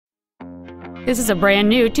This is a brand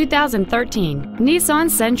new 2013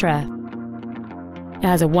 Nissan Sentra. It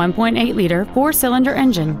has a 1.8-liter four-cylinder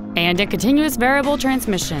engine and a continuous variable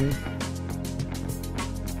transmission.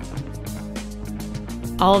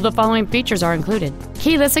 All of the following features are included: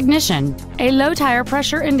 keyless ignition, a low tire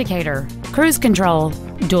pressure indicator, cruise control,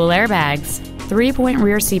 dual airbags, 3-point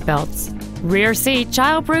rear seat belts, rear seat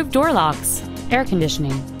child-proof door locks, air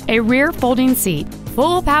conditioning, a rear folding seat,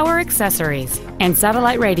 full power accessories, and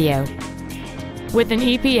satellite radio. With an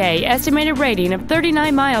EPA estimated rating of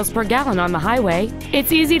 39 miles per gallon on the highway,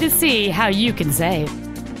 it's easy to see how you can save.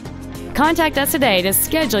 Contact us today to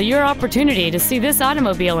schedule your opportunity to see this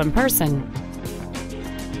automobile in person.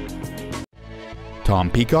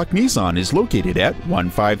 Tom Peacock Nissan is located at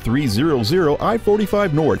 15300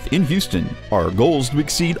 I-45 North in Houston. Our goal is to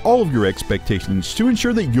exceed all of your expectations to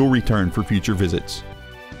ensure that you'll return for future visits.